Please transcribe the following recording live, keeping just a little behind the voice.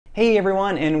Hey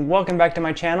everyone, and welcome back to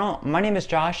my channel. My name is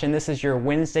Josh, and this is your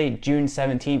Wednesday, June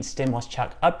 17th stimulus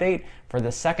check update for the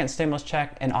second stimulus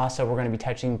check, and also we're going to be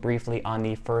touching briefly on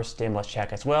the first stimulus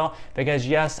check as well, because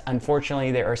yes,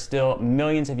 unfortunately, there are still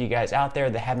millions of you guys out there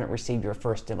that haven't received your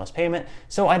first stimulus payment,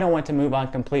 so I don't want to move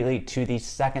on completely to the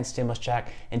second stimulus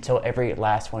check until every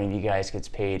last one of you guys gets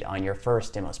paid on your first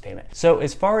stimulus payment. So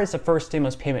as far as the first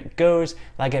stimulus payment goes,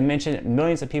 like I mentioned,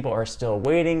 millions of people are still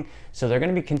waiting, so they're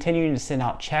going to be continuing to send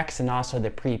out checks and also the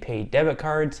prepaid debit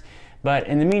cards. But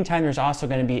in the meantime, there's also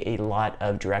going to be a lot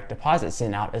of direct deposits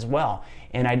sent out as well.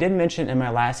 And I did mention in my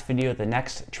last video, the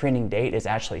next trending date is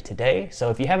actually today.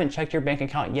 So if you haven't checked your bank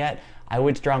account yet, I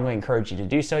would strongly encourage you to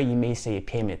do so. You may see a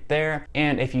payment there.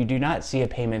 And if you do not see a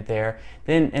payment there,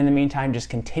 then in the meantime, just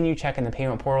continue checking the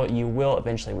payment portal. You will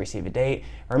eventually receive a date.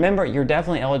 Remember, you're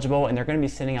definitely eligible, and they're going to be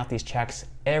sending out these checks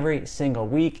every single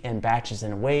week in batches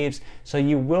and waves. So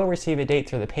you will receive a date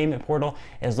through the payment portal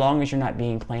as long as you're not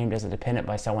being claimed as a dependent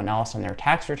by someone else on their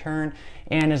tax return,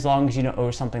 and as long as you don't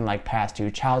owe something like past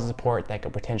due child support that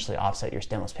could potentially offset your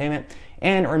stimulus payment.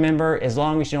 And remember, as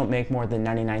long as you don't make more than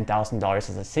 $99,000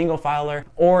 as a single filer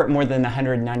or more than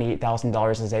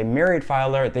 $198,000 as a married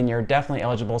filer, then you're definitely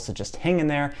eligible, so just hang in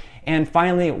there. And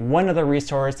finally, one other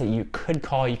resource that you could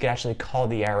call, you could actually call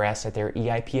the IRS at their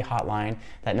EIP hotline.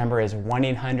 That number is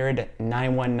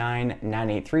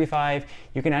 1-800-919-9835.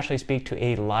 You can actually speak to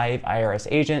a live IRS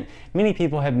agent. Many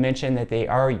people have mentioned that they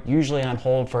are usually on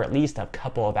hold for at least a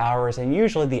couple of hours, and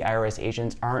usually the IRS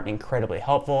agents aren't incredibly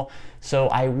helpful. So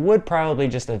I would probably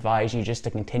just advise you just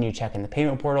to continue checking the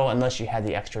payment portal unless you had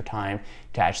the extra time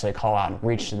to actually call out and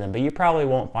reach to them, but you probably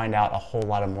won't find out a whole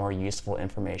lot of more useful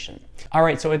information. All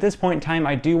right, so at this point in time,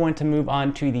 I do want to move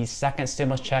on to the second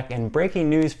stimulus check, and breaking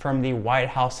news from the White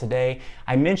House today.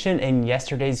 I mentioned in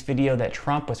yesterday's video that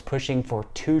Trump was pushing for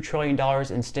 $2 trillion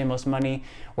in stimulus money,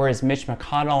 whereas Mitch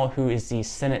McConnell, who is the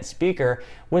Senate Speaker,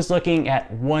 was looking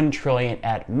at $1 trillion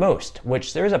at most,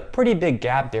 which there's a pretty big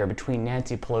gap there between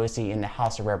Nancy Pelosi and the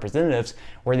House of Representatives,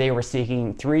 where they were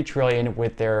seeking $3 trillion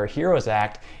with their HEROES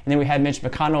Act. And then we had Mitch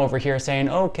McConnell over here saying,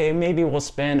 okay, maybe we'll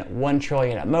spend $1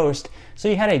 trillion at most. So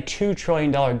you had a $2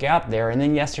 trillion gap there. And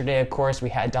then yesterday, of course, we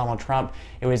had Donald Trump.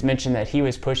 It was mentioned that he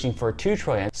was pushing for $2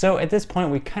 trillion. So at this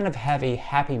point, we kind of have a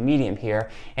happy medium here.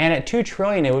 And at $2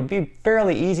 trillion, it would be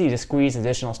fairly easy to squeeze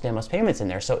additional stimulus payments in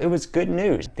there. So it was good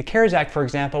news. The CARES Act, for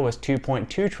example, was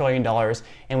 $2.2 trillion,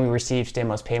 and we received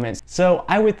stimulus payments. So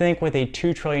I would think with a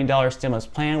 $2 trillion stimulus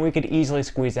plan, we could easily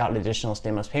squeeze out additional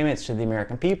stimulus payments to the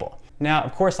American people. Now,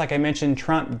 of course, like I mentioned,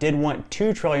 Trump did want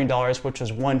 $2 trillion, which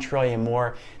was $1 trillion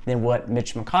more than what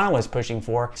Mitch McConnell was pushing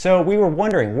for. So we were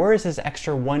wondering, where is this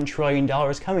extra $1 trillion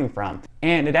coming from?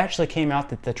 And it actually came out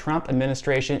that the Trump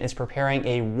administration is preparing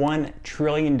a $1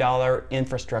 trillion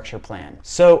infrastructure plan.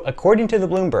 So according to the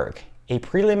Bloomberg, a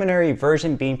preliminary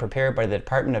version being prepared by the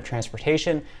Department of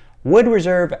Transportation would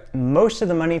reserve most of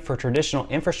the money for traditional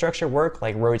infrastructure work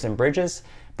like roads and bridges,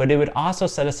 but it would also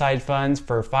set aside funds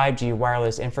for 5G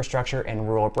wireless infrastructure and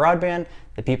rural broadband,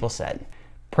 the people said.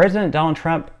 President Donald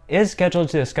Trump is scheduled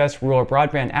to discuss rural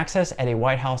broadband access at a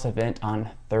White House event on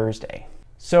Thursday.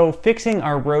 So fixing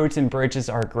our roads and bridges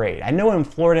are great. I know in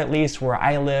Florida, at least where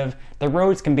I live, the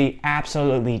roads can be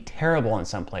absolutely terrible in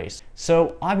some places.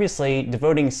 So obviously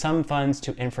devoting some funds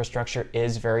to infrastructure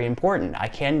is very important. I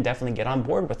can definitely get on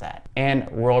board with that. And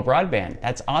rural broadband,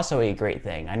 that's also a great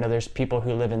thing. I know there's people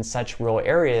who live in such rural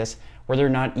areas where they're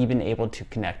not even able to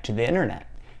connect to the internet.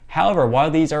 However, while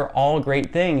these are all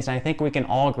great things, and I think we can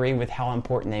all agree with how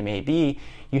important they may be,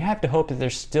 you have to hope that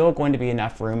there's still going to be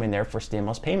enough room in there for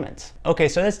stimulus payments. Okay,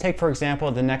 so let's take, for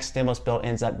example, the next stimulus bill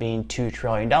ends up being $2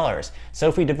 trillion. So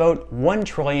if we devote $1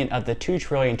 trillion of the $2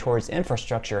 trillion towards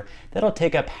infrastructure, that'll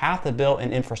take up half the bill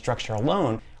in infrastructure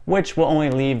alone, which will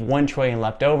only leave $1 trillion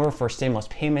left over for stimulus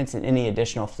payments and any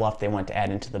additional fluff they want to add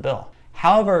into the bill.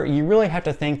 However, you really have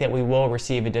to think that we will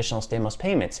receive additional stimulus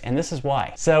payments, and this is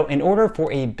why. So in order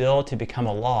for a bill to become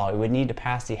a law, it would need to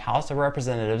pass the House of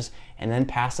Representatives and then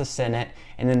pass the Senate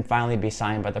and then finally be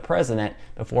signed by the President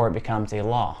before it becomes a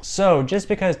law. So just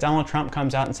because Donald Trump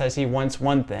comes out and says he wants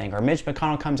one thing, or Mitch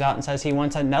McConnell comes out and says he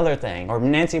wants another thing, or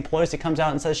Nancy Pelosi comes out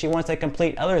and says she wants a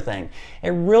complete other thing, it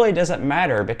really doesn't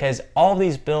matter, because all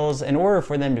these bills, in order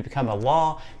for them to become a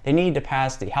law, they need to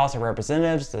pass the House of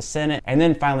Representatives, the Senate, and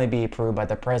then finally be approved approved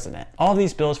by the president. All of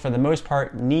these bills, for the most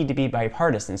part, need to be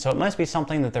bipartisan, so it must be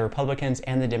something that the Republicans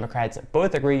and the Democrats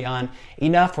both agree on,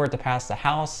 enough for it to pass the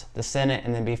House, the Senate,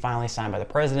 and then be finally signed by the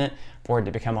president for it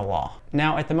to become a law.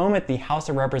 Now, at the moment, the House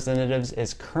of Representatives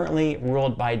is currently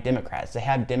ruled by Democrats. They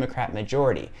have Democrat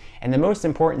majority, and the most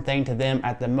important thing to them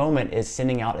at the moment is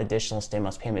sending out additional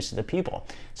stimulus payments to the people.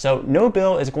 So no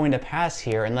bill is going to pass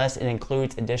here unless it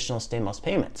includes additional stimulus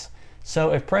payments.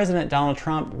 So if President Donald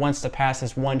Trump wants to pass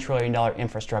his $1 trillion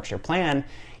infrastructure plan,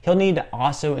 he'll need to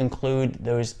also include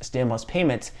those stimulus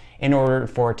payments in order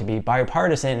for it to be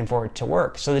bipartisan and for it to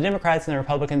work. So the Democrats and the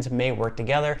Republicans may work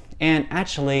together. And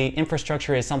actually,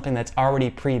 infrastructure is something that's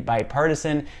already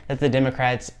pre-bipartisan, that the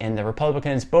Democrats and the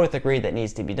Republicans both agree that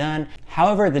needs to be done.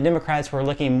 However, the Democrats were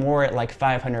looking more at like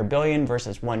 $500 billion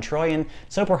versus $1 trillion.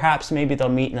 So perhaps maybe they'll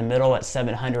meet in the middle at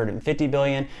 $750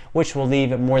 billion, which will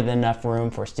leave more than enough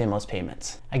room for stimulus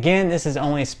payments. Again, this is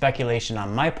only speculation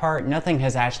on my part. Nothing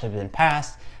has actually been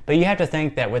passed. But you have to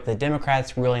think that with the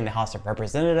Democrats ruling the House of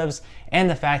Representatives and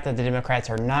the fact that the Democrats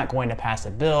are not going to pass a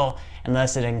bill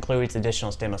unless it includes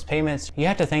additional stimulus payments, you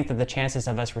have to think that the chances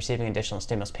of us receiving additional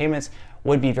stimulus payments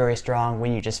would be very strong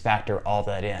when you just factor all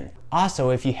that in.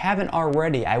 Also, if you haven't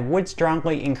already, I would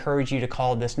strongly encourage you to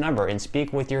call this number and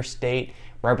speak with your state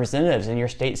representatives and your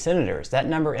state senators. That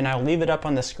number, and I'll leave it up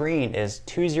on the screen, is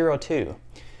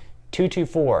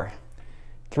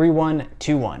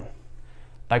 202-224-3121.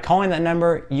 By calling that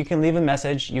number, you can leave a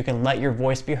message, you can let your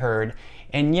voice be heard,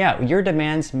 and yeah, your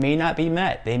demands may not be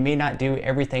met. They may not do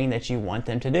everything that you want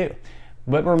them to do.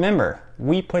 But remember,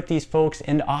 we put these folks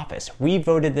into office. We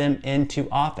voted them into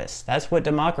office. That's what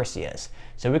democracy is.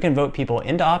 So we can vote people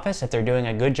into office if they're doing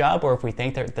a good job or if we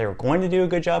think that they're going to do a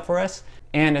good job for us.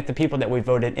 And if the people that we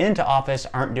voted into office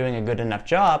aren't doing a good enough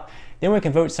job, then we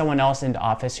can vote someone else into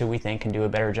office who we think can do a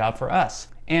better job for us.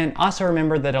 And also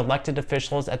remember that elected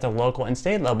officials at the local and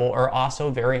state level are also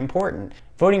very important.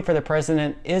 Voting for the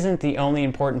president isn't the only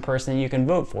important person you can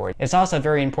vote for. It's also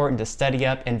very important to study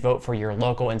up and vote for your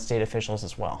local and state officials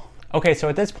as well. Okay, so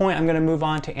at this point, I'm going to move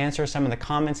on to answer some of the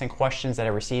comments and questions that I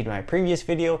received in my previous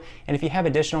video. And if you have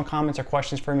additional comments or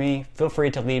questions for me, feel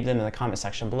free to leave them in the comment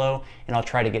section below, and I'll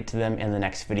try to get to them in the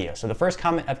next video. So the first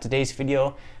comment of today's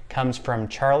video comes from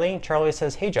Charlie. Charlie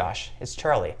says, "Hey Josh, it's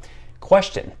Charlie.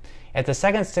 Question. If the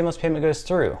second stimulus payment goes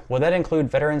through, will that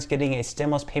include veterans getting a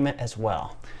stimulus payment as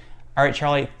well?" All right,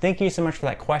 Charlie, thank you so much for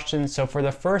that question. So for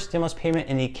the first stimulus payment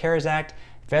in the CARES Act,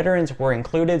 veterans were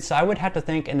included. So I would have to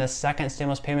think in the second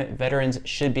stimulus payment, veterans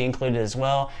should be included as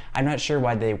well. I'm not sure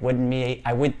why they wouldn't be.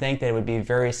 I would think that it would be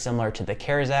very similar to the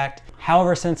CARES Act.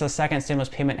 However, since the second stimulus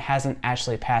payment hasn't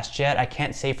actually passed yet, I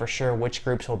can't say for sure which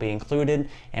groups will be included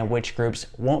and which groups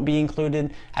won't be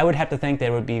included. I would have to think that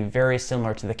it would be very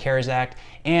similar to the CARES Act.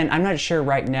 And I'm not sure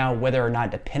right now whether or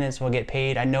not dependents will get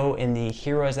paid. I know in the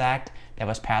HEROES Act that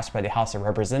was passed by the House of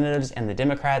Representatives and the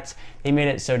Democrats, they made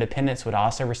it so dependents would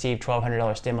also receive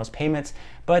 $1,200 stimulus payments,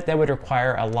 but that would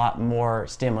require a lot more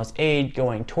stimulus aid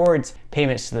going towards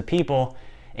payments to the people.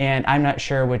 And I'm not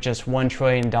sure with just $1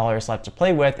 trillion left to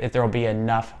play with if there will be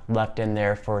enough left in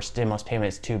there for stimulus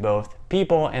payments to both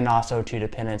people and also to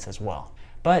dependents as well.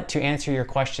 But to answer your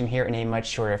question here in a much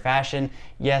shorter fashion,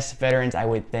 yes, veterans I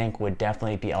would think would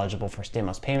definitely be eligible for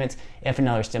stimulus payments if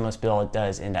another stimulus bill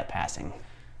does end up passing.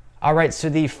 All right, so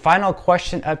the final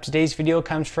question of today's video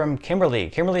comes from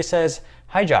Kimberly. Kimberly says,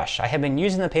 "Hi Josh, I have been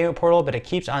using the payment portal, but it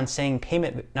keeps on saying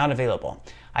payment not available.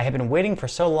 I have been waiting for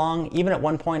so long. Even at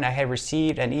one point I had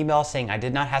received an email saying I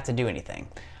did not have to do anything.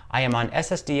 I am on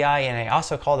SSDI and I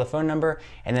also called the phone number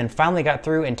and then finally got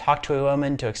through and talked to a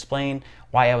woman to explain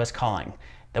why I was calling.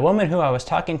 The woman who I was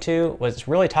talking to was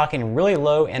really talking really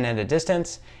low and at a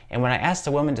distance, and when I asked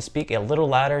the woman to speak a little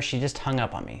louder, she just hung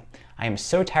up on me. I am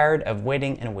so tired of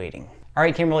waiting and waiting." All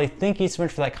right, Kimberly, thank you so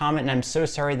much for that comment, and I'm so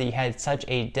sorry that you had such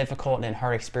a difficult and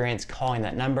hard experience calling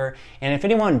that number. And if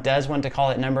anyone does want to call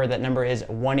that number is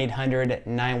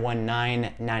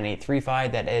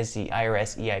 1-800-919-9835. That is the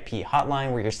IRS EIP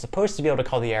hotline where you're supposed to be able to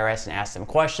call the IRS and ask them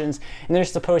questions, and they're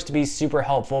supposed to be super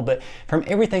helpful, but from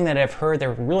everything that I've heard,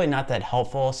 they're really not that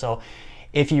helpful. So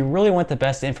if you really want the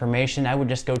best information, I would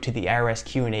just go to the IRS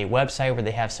Q&A website where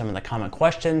they have some of the common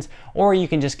questions, or you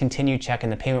can just continue checking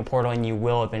the payment portal and you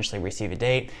will eventually receive a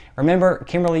date. Remember,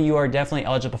 Kimberly, you are definitely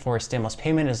eligible for a stimulus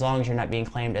payment as long as you're not being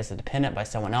claimed as a dependent by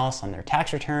someone else on their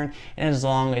tax return, and as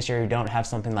long as you don't have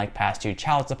something like past due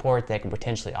child support that could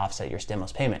potentially offset your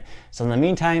stimulus payment. So in the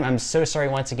meantime, I'm so sorry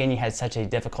once again you had such a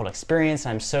difficult experience.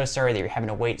 I'm so sorry that you're having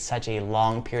to wait such a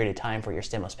long period of time for your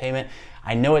stimulus payment.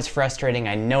 I know it's frustrating,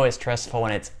 I know it's stressful,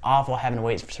 and it's awful having to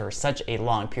wait for such a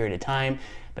long period of time,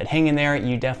 but hang in there,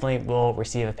 you definitely will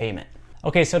receive a payment.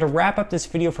 Okay, so to wrap up this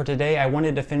video for today, I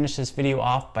wanted to finish this video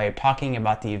off by talking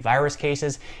about the virus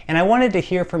cases, and I wanted to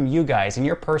hear from you guys and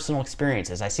your personal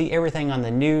experiences. I see everything on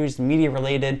the news, media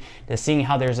related, to seeing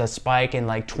how there's a spike in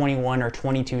like 21 or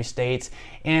 22 states.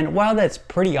 And while that's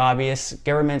pretty obvious,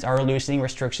 governments are loosening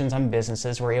restrictions on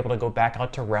businesses. We're able to go back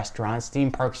out to restaurants,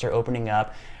 theme parks are opening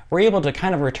up. We're able to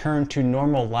kind of return to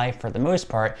normal life for the most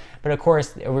part, but of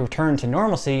course, a return to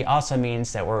normalcy also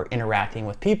means that we're interacting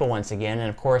with people once again, and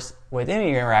of course, with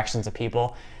any interactions with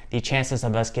people, the chances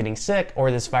of us getting sick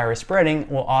or this virus spreading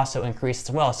will also increase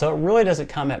as well. So it really doesn't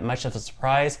come at much of a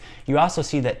surprise. You also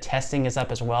see that testing is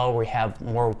up as well. We have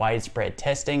more widespread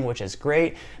testing, which is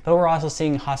great, but we're also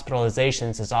seeing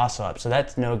hospitalizations is also up, so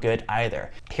that's no good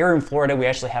either. Here in Florida, we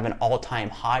actually have an all-time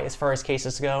high as far as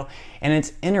cases go, and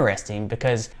it's interesting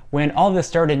because when all this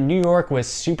started, New York was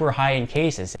super high in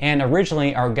cases, and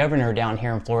originally our governor down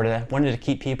here in Florida wanted to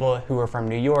keep people who were from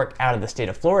New York out of the state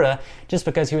of Florida just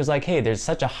because he was like, hey, there's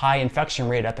such a high infection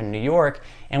rate up in New York,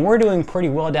 and we're doing pretty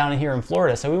well down here in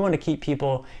Florida, so we want to keep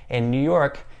people in New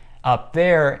York up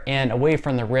there and away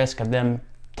from the risk of them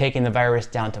taking the virus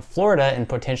down to Florida and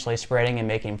potentially spreading and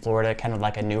making Florida kind of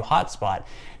like a new hotspot.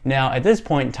 Now, at this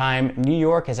point in time, New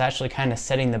York is actually kind of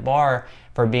setting the bar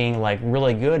for being like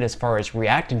really good as far as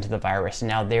reacting to the virus.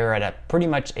 Now they're at a pretty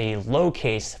much a low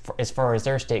case as far as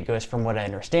their state goes from what I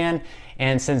understand.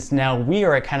 And since now we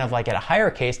are kind of like at a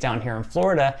higher case down here in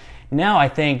Florida, now I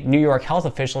think New York health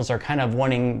officials are kind of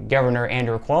wanting Governor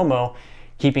Andrew Cuomo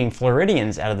keeping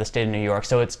Floridians out of the state of New York.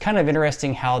 So it's kind of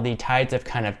interesting how the tides have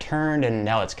kind of turned, and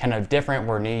now it's kind of different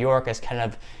where New York is kind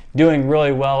of doing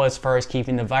really well as far as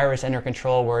keeping the virus under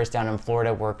control, whereas down in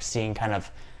Florida we're seeing kind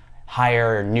of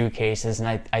higher new cases.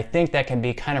 And I think that can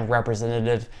be kind of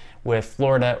representative with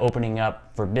Florida opening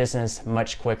up for business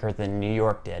much quicker than New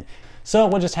York did. So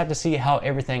we'll just have to see how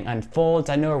everything unfolds.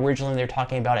 I know originally they're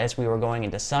talking about as we were going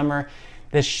into summer,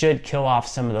 this should kill off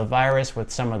some of the virus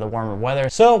with some of the warmer weather.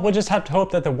 So we'll just have to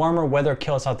hope that the warmer weather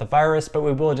kills out the virus, but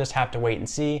we will just have to wait and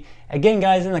see. Again,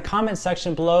 guys, in the comment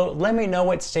section below, let me know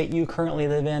what state you currently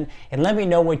live in, and let me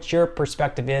know what your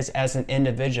perspective is as an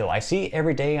individual. I see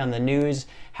every day on the news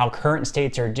how current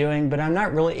states are doing, but I'm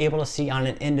not really able to see on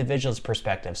an individual's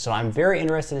perspective. So I'm very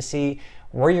interested to see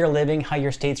where you're living, how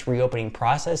your state's reopening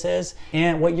process is,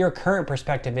 and what your current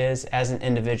perspective is as an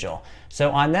individual.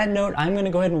 So on that note, I'm gonna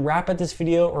go ahead and wrap up this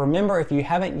video. Remember, if you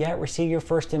haven't yet received your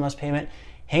first stimulus payment,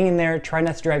 hang in there, try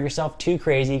not to drive yourself too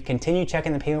crazy, continue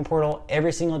checking the payment portal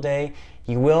every single day.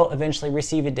 You will eventually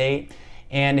receive a date.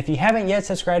 And if you haven't yet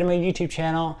subscribed to my YouTube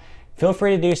channel, feel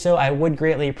free to do so. I would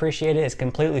greatly appreciate it. It's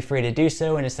completely free to do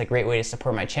so, and it's a great way to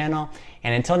support my channel.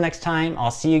 And until next time,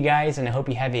 I'll see you guys, and I hope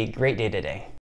you have a great day today.